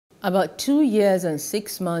About 2 years and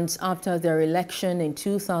 6 months after their election in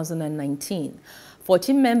 2019,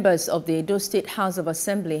 14 members of the Edo State House of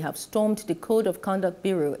Assembly have stormed the Code of Conduct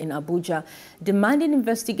Bureau in Abuja, demanding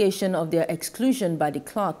investigation of their exclusion by the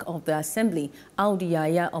Clerk of the Assembly, Audu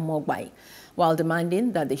Yahaya Omogbai, while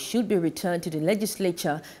demanding that they should be returned to the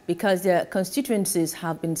legislature because their constituencies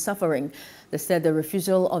have been suffering. They said the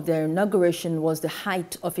refusal of their inauguration was the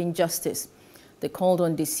height of injustice. They called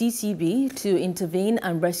on the C.C.B. to intervene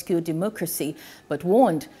and rescue democracy, but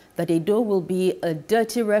warned that Edo will be a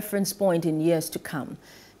dirty reference point in years to come.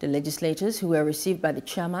 The legislators, who were received by the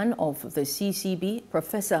chairman of the C.C.B.,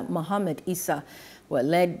 Professor Mohammed Issa, were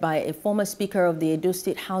led by a former Speaker of the Edo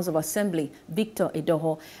State House of Assembly, Victor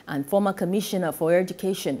Edoho, and former Commissioner for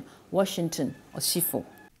Education, Washington Osifo.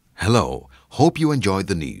 Hello, hope you enjoyed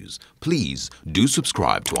the news. Please do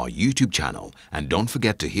subscribe to our YouTube channel and don't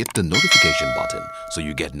forget to hit the notification button so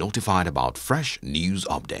you get notified about fresh news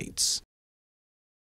updates.